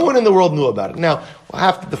 No one in the world knew about it. Now, we'll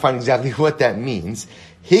have to define exactly what that means.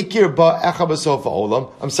 Hikir Ba Echad Besofa Olam.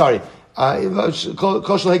 I'm sorry. Kol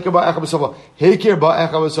Shalo Hikir Ba Echad Besofa. Hikir Ba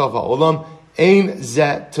Echad Besofa Olam. Ein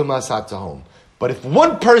zet tumas hatahom. But if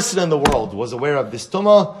one person in the world was aware of this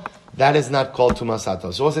tumah, that is not called tumas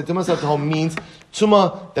hatahom. So we'll say tumas hatahom means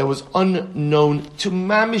tumah that was unknown to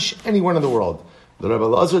mamish anyone in the world. The Rebbe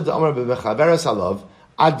Lazar the Amar bemechaveres alav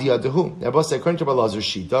adi adahu. Now, according to Rebbe Lazar's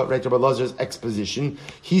shita, right, Rebbe Lazar's exposition,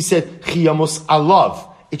 he said chiyamos alav.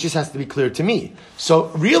 It just has to be clear to me. So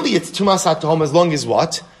really, it's tumas hatahom as long as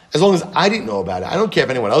what? As long as I didn't know about it. I don't care if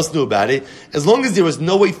anyone else knew about it. As long as there was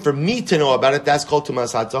no way for me to know about it, that's called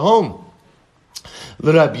Tumas HaTahom.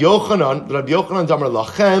 Rabbi Yochanan Damar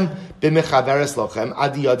Lachem b'mechaveres Lachem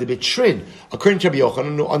adi yad b'trin. According to Rabbi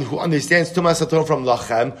Yochanan, who understands Tumas HaTahom from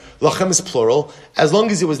Lachem is plural. As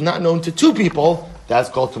long as it was not known to two people, that's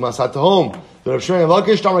called Tumas HaTahom. Rabbi Shimon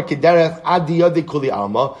Lakish Damar Kederech adi yad kuli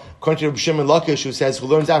alma. According to Rabbi Shimon Lakish, who says, who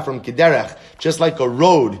learns that from Kederech, just like a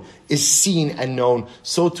road is seen and known,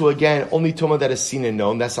 so too again, only Tumah that is seen and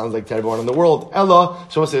known. That sounds like to everyone in the world. Ella,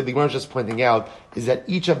 so the Gemara is just pointing out, is that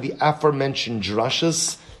each of the aforementioned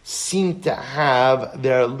drashas seem to have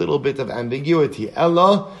their little bit of ambiguity.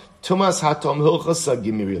 Ella, Tumas Hatom Hilchasa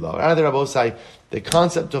Gimirila. Rather, Rabosai, the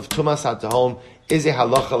concept of Tumas Hatahom is a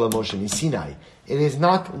halacha l'Moshe Sinai. It is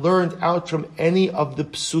not learned out from any of the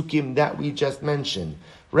psukim that we just mentioned.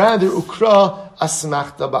 Rather, ukra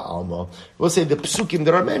asmachta ba'alma. We'll say the psukim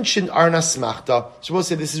that are mentioned are an asmachta. So we'll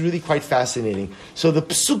say this is really quite fascinating. So the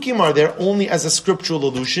psukim are there only as a scriptural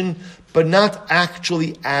allusion, but not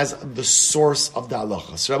actually as the source of the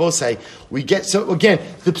halacha. So we'll say so again,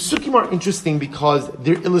 the psukim are interesting because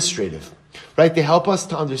they're illustrative. Right? They help us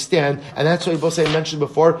to understand, and that's what Bosai mentioned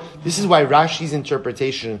before. This is why Rashi's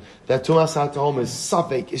interpretation that Tumas HaTahom is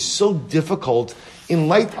Safek is so difficult in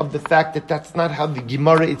light of the fact that that's not how the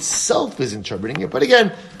Gemara itself is interpreting it. But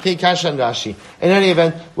again, Kasha and Rashi. In any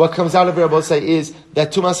event, what comes out of Rabbi Bosai is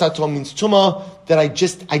that Tumas HaTahom means Tumah that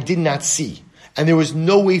I did not see. And there was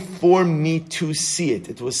no way for me to see it.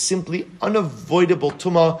 It was simply unavoidable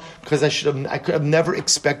tumah because I could have never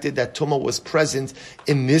expected that tumah was present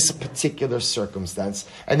in this particular circumstance.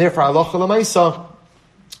 And therefore, halacha l'maisa,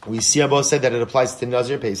 we see Abba said that it applies to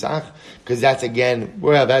Nazir Pesach because that's again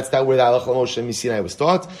where the halacha l'Moshe Sinai was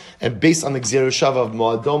taught, and based on the Gzera Shava of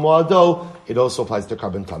Moado, it also applies to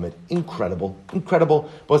Karban Tamid. Incredible.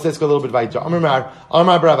 But let's go a little bit weiter. Amar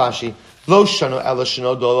Bravashi. Lo shano ela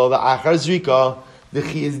shano dolo la achar zrika. The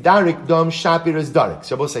chi is darik dom shapir is darik.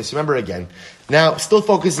 So we'll say, so remember again. Now, still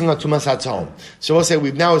focusing on Tumas HaTahom. So we'll say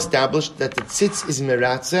we've now established that the tzitz is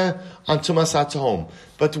meratze on Tumas HaTahom.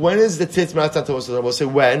 But when is the tzitz meratze on Tumas HaTahom? We'll say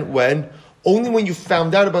when? Only when you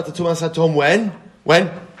found out about the Tumas HaTahom.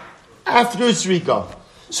 When? after Zrika.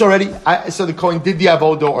 So already, so the Kohen did the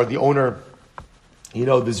avodo, or the owner, the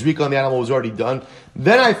Zrika on the animal was already done.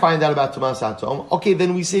 Then I find out about Tumas HaTahom. Okay,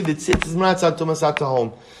 then we say that Tzitz is Meratzah Tumas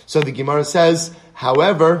HaTahom. So the Gemara says,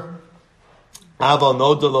 however, Aval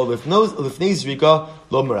Noda Lo Lifnei Zrika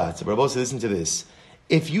Lo Meratzah. Rabbi, listen to this.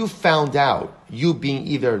 If you found out, you being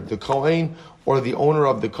either the Kohen or the owner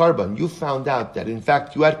of the Karban, you found out that in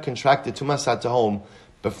fact you had contracted Tumas HaTahom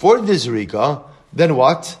before the Zrika, then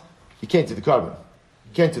what? You can't do the Karban.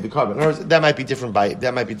 You can't do the Karban. In other words, that might be different by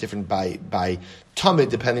Tamid,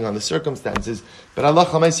 depending on the circumstances. But Allah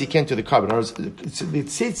Chamais, you can't do the Karban. In other words, the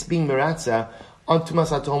Tzitz being Meratzah on Tumas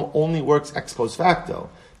HaTahom only works ex post facto.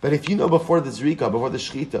 But if you know before the Zrika, before the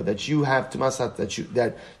Shechita, that you have Tumas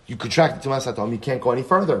that you contracted Tumas HaTahom, you can't go any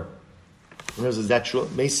further. In other words, is that true?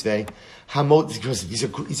 Meisvei, Hamot,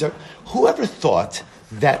 these are, whoever thought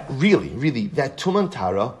that really, that Tuman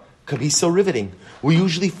Tara could be so riveting. We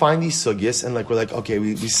usually find these sugyas and we're like, okay,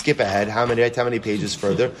 we skip ahead. How many pages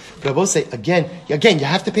further? But I will say again, you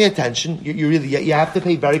have to pay attention. You have to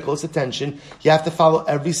pay very close attention. You have to follow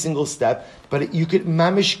every single step. But you could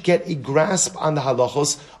mamish get a grasp on the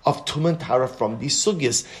halachos of Tuman Tara from these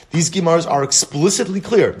sugyas. These gemaras are explicitly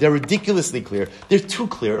clear. They're ridiculously clear. They're too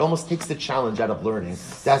clear. It almost takes the challenge out of learning.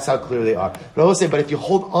 That's how clear they are. But I will say, but if you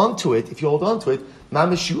hold on to it,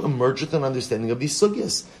 mamish, you emerge with an understanding of these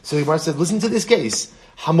sugyas. So the Gemara says, listen to this case.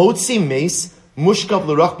 Hamotzi mace, mushkav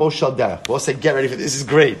l'rach bo shal derech. We'll say, get ready for this. This is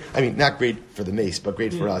great. I mean, not great for the mace, but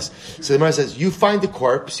great for us. So the Gemara says, you find the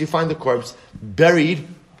corpse buried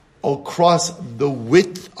across the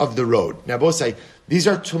width of the road. Now, both say, these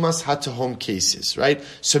are Tumas HaTahom cases, right?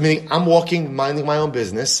 So meaning, I'm walking, minding my own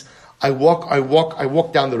business. I walk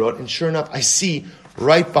down the road, and sure enough, I see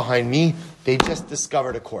right behind me, they just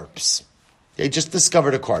discovered a corpse. Now,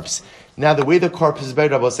 the way the corpse is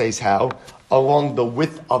buried, I will say, is how? Along the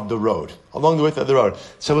width of the road.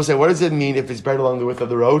 So we'll say, what does it mean if it's buried along the width of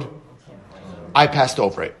the road? I passed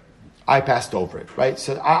over it, right?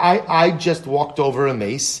 So I just walked over a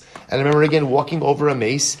mace, and remember again, walking over a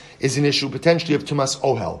mace is an issue potentially of Tumas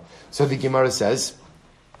Ohel. So the Gemara says,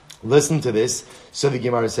 listen to this. So the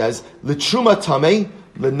Gemara says, L'truma tamei,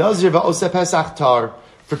 l'nazir va'oseh pesach tar.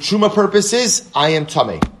 For truma purposes, I am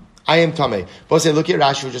tamei. But say, look at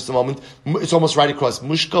Rashi for just a moment. It's almost right across.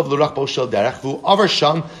 Mushkav l'rach bo shel derech v'u avar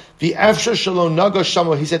sham v'efshar shelo naga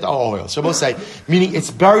shamo. He said, oil. So both say, meaning it's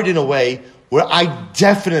buried in a way where I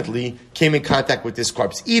definitely came in contact with this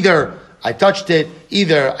corpse. Either I touched it,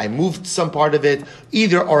 either I moved some part of it,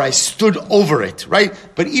 or I stood over it, right?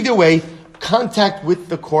 But either way, contact with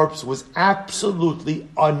the corpse was absolutely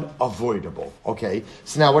unavoidable. Okay?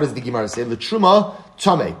 So now what does the Gemara say? L'truma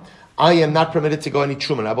tamei. I am not permitted to go any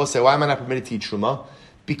truma. And I will say, why am I not permitted to eat truma?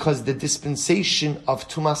 Because the dispensation of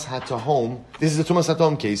Tumas HaTahom, this is the Tumas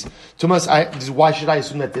HaTahom case. Why should I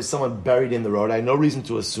assume that there's someone buried in the road? I have no reason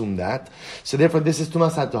to assume that. So therefore, this is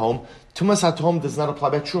Tumas HaTahom. Tumas HaTahom does not apply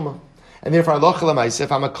by truma. And therefore,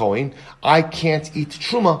 if I'm a Kohen, I can't eat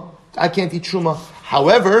truma.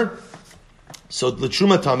 However, so the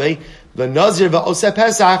truma tamei, the nazir va'oseh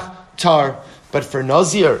pesach tar. But for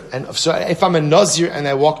Nazir, and so if I'm a Nazir and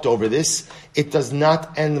I walked over this, it does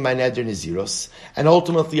not end my Neder Naziros. And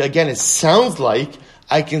ultimately, again, it sounds like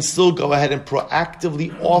I can still go ahead and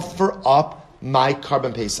proactively offer up my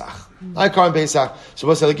Karban Pesach. So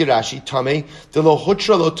we'll say, look at Rashi, Tamei, the lo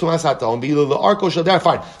hutra lo Tumas HaTahom, be lo arko shel derech.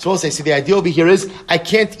 Fine. So we'll say, the idea over here is, I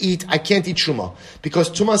can't eat Truma. Because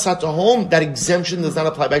Tumas HaTahom, that exemption does not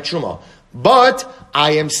apply by Truma. But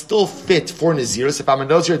I am still fit for Naziris. If I'm a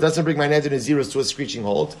Nazir, it doesn't bring my Neder Naziris to a screeching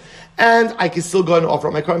halt. And I can still go and offer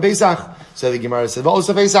up my Karban Pesach. So the Gemara says,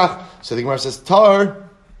 Va'osa Pesach. So the Gemara says, Tar.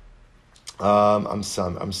 I'm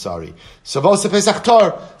sorry. So Va'osa Pesach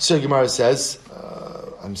Tar. So the Gemara says,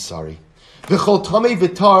 I'm sorry. V'chol Tamei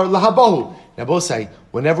v'Tar lahabahu. Now both say,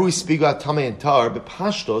 whenever we speak about Tamei and Tar,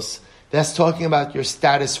 b'pashtos, that's talking about your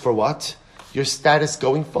status for what? Your status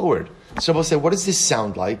going forward. So we'll say, what does this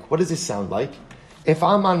sound like? If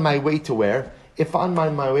I'm on my way to where? If I'm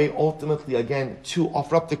on my way ultimately again to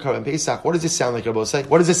offer up the Karban Pesach, what does this sound like, Rabbi say?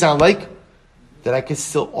 What does it sound like? That I can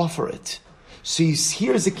still offer it. So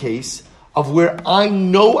here's a case of where I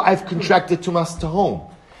know I've contracted Tumas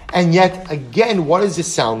Tahom. And yet, again, what does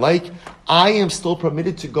this sound like? I am still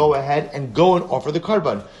permitted to go ahead and go and offer the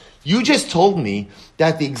Karban. You just told me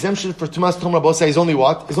that the exemption for Tumas Tahom, Rabbi say, is only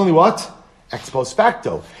what? Ex post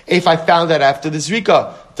facto. If I found that after the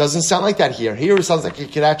Zrika, doesn't sound like that here. Here it sounds like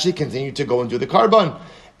it could actually continue to go and do the Karban.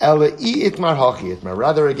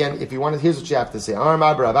 Rather, again, if you want it, here's what you have to say.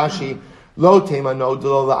 Arma Bravashi, lo tema no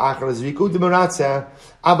lo la achar Zriku de meratze,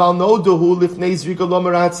 aval no dohu lifnei Zrika lo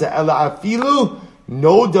meratze, ela afilu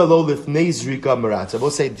No dalo lifnei zrika maratza.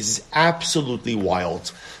 We'll say this is absolutely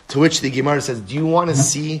wild. To which the Gemara says, do you want to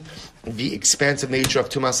see the expansive nature of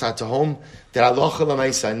Tumas HaTahom? That Allah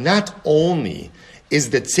Lamaisa, not only is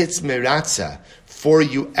the tzitz meratza for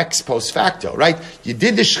you ex post facto, right? You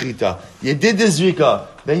did the shchita, you did the zrika,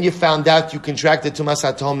 then you found out you contracted Tumas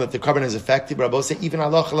HaTahom that the carbon is effective. But Rabbi say, even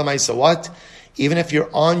Allah Lamaisa, what? Even if you're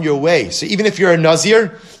on your way. So even if you're a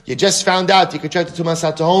Nazir, you just found out you contracted Tumas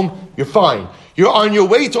HaTahom, you're fine. You're on your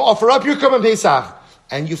way to offer up your Korban Pesach,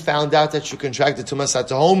 and you found out that you contracted Tumas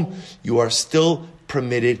HaTahom, you are still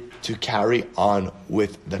permitted to carry on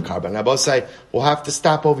with the carbon. Now, Bosai, we'll have to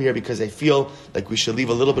stop over here because I feel like we should leave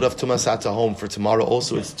a little bit of Tumas HaTahom for tomorrow.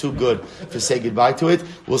 Also, it's too good to say goodbye to it.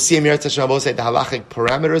 We'll see Emir Hashem Bosai, the halachic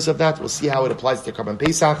parameters of that. We'll see how it applies to Korban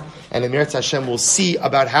Pesach, and Emir Hashem will see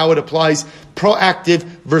about how it applies proactive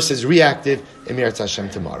versus reactive. Emir Hashem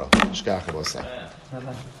tomorrow. Shkach Bosai.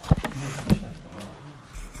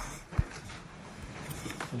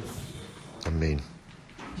 Amen.